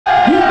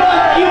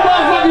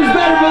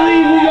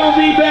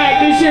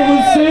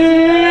we'll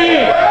see.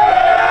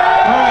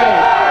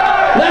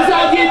 Alright, let's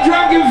all get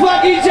drunk and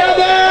fuck each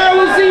other.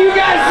 We'll see you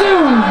guys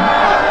soon.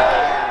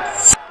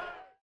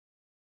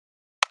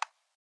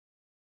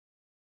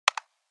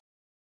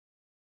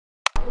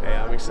 Hey,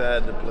 I'm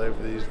excited to play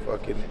for these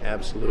fucking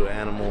absolute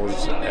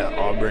animals at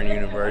Auburn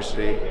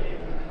University,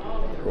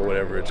 or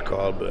whatever it's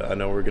called, but I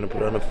know we're gonna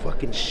put on a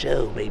fucking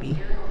show, baby.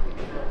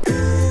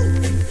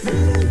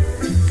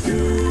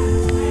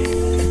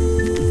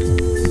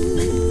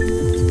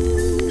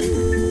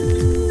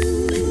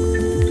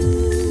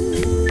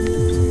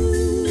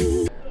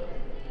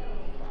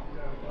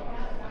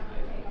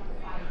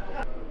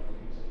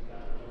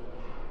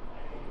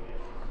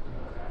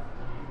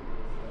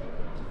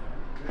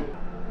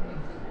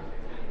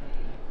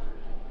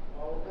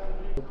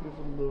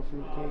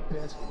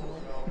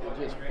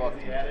 Just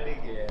fucking at it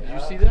again. Did you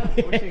see that?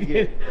 What'd you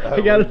get?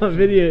 I got it on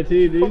video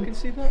too, dude. Fucking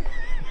see that?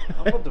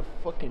 I'm about to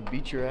fucking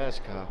beat your ass,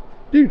 Kyle.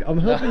 Dude, I'm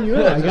helping you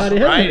out. I got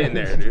it right in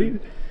there,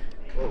 dude.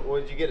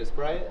 What did you get? A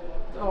Sprite?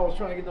 No, I was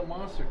trying to get the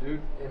monster,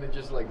 dude, and it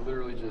just like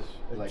literally just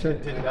like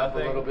did it up a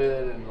little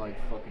bit and like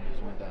fucking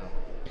just went down.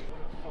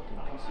 Fucking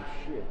piece of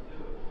shit.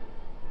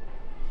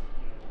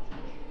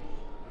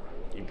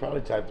 You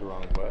probably typed the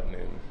wrong button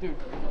in. Dude,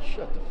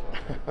 shut the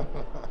fuck up.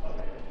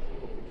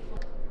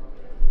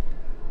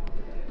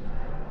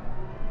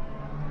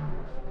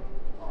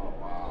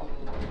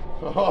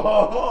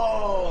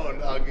 Oh,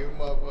 no, give him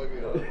my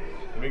fucking.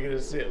 Let me get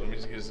a sip. Let me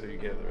just get a sip. You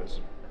get the rest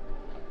of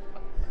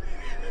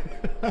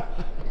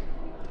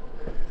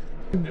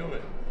it. Do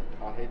it.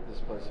 I hate this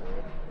place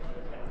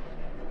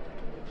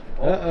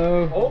Uh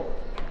already. oh.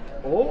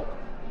 Oh.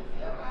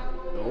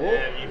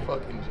 Damn, you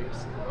fucking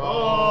juicy.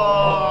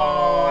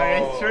 Oh,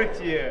 it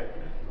tricked you.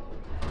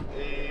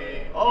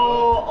 Hey.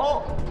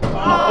 Oh.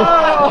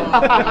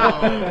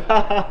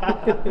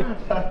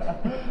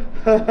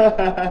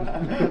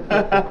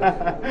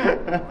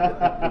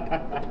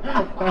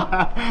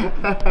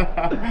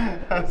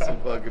 That's some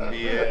fucking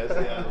BS.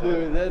 Yeah,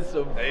 dude, that's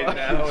some hey, fucking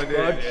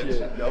nowadays, shit. that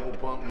shit double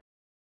pump.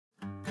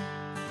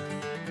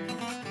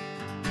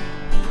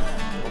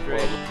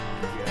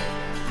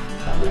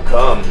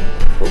 Come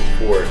for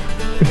sport.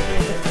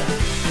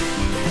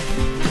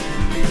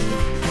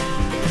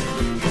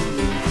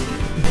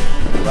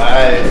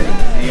 Bye.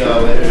 See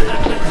y'all later.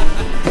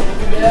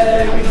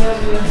 Yeah, we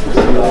love you.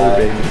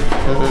 Bye.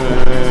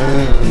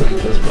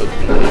 That's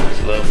fucking nice.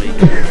 Lovely.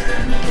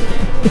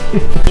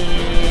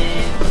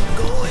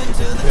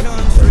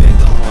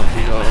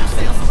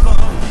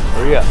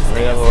 Hurry up.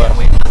 Hurry up.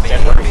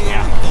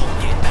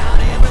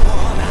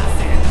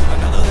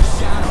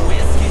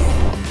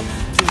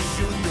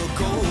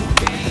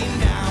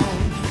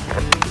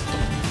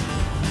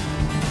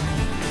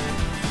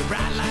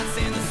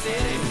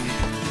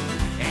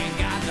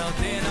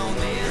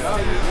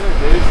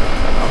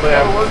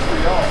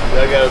 I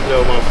gotta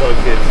throw my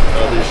fucking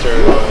other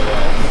shirt on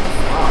that.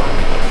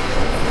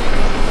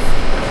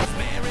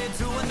 Married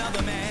to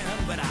another man,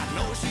 but I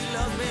know she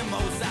loves me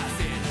most. I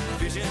said,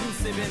 fishing,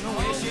 sipping,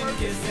 wishing,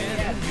 kissing.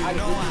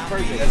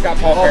 It's got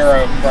Paul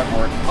Farrow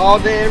frontboard. All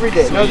day, every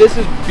day. No, this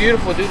is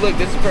beautiful, dude. Look,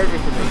 this is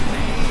perfect for me.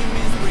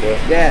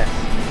 Yeah. Yes.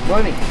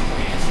 Money.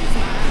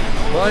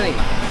 Money.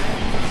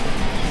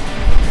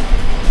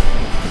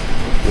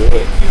 Do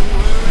it.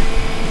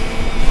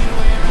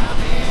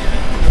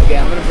 Okay,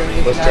 I'm gonna bring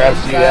this What guy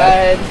straps do you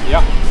have? inside.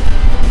 Yeah.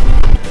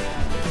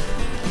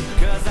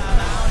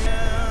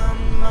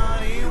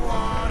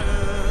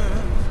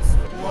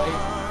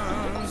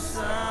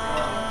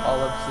 All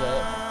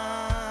upset.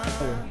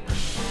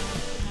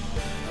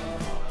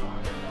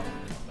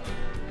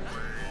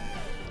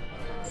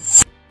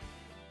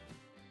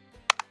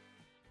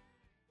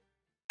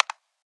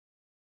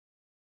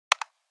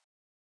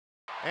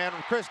 And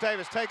Chris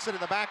Davis takes it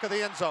in the back of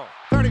the end zone.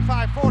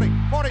 35, 40,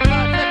 45,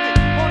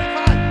 50,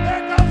 45.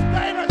 There goes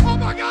Davis. Oh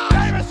my God.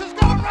 Davis is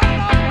going right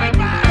off the way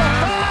back.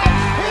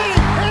 He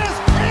is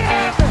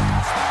in.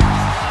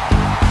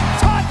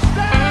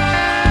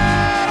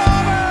 Touchdown,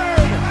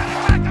 Auburn.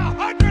 Running back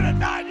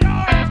 109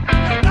 yards.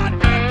 They're not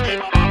going to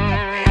keep him off the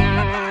field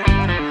tonight.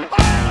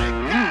 Holy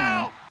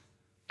cow.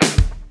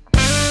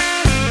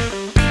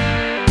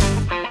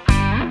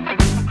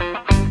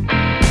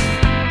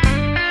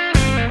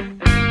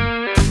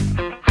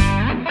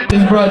 This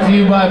is brought to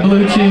you by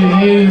Blue Chew.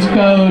 Use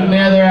code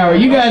Nether Hour.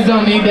 You guys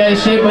don't need that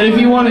shit, but if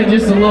you want it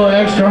just a little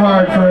extra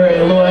hard for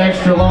a little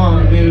extra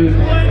long, dude,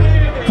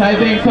 type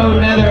in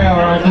code Nether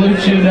Hour on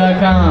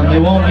BlueChew.com. It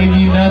won't give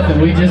you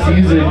nothing. We just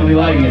use it and we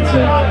like it.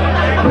 So.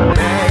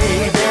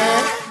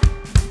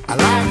 I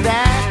like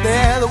that,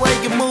 there, the way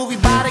you move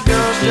your body,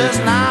 girl, just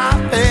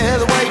not fair.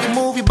 The way you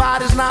move your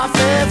body's not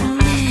fair for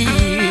me.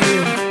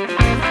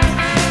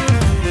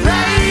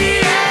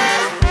 Lady,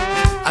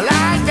 I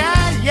like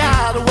that,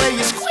 yeah, the way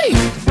you squeeze.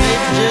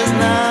 It's just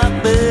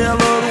not fair, I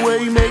love the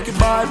way you make your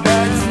body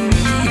back for me.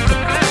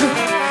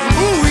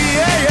 Ooh,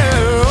 yeah,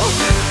 yeah.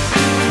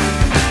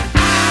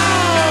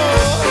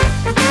 Ow.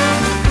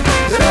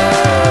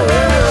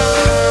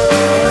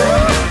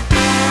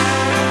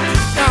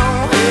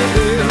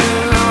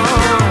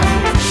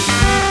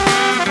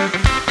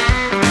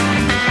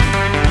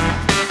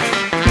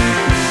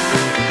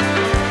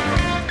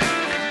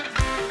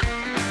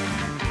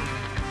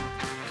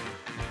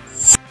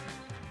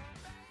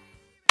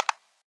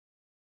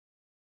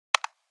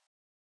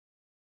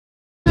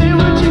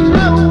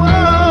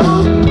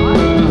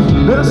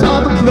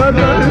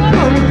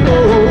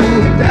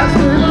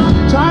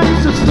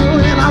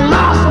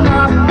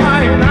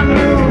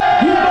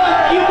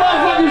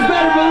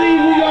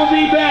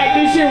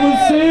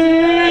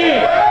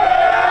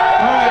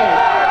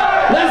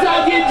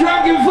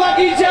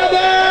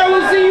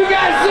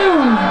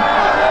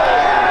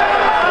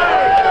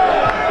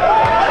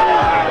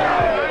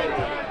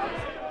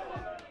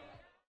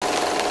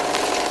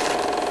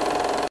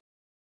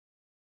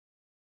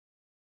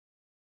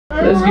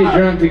 Let's get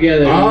drunk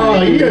together.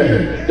 Oh,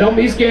 yeah. Don't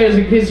be scared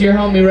to kiss your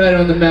homie right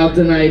on the mouth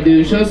tonight,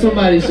 dude. Show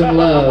somebody some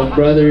love,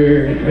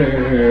 brother.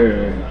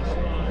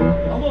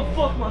 I'm gonna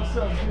fuck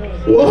myself,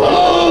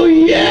 Whoa,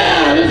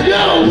 yeah! Let's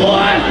go,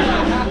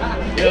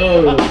 boy!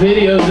 Yo,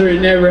 videos where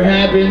it never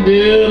happened,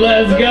 dude.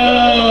 Let's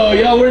go!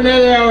 Yo, we're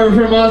Nether Hour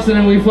from Austin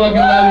and we fucking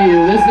love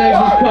you. This next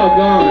is called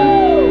Gone.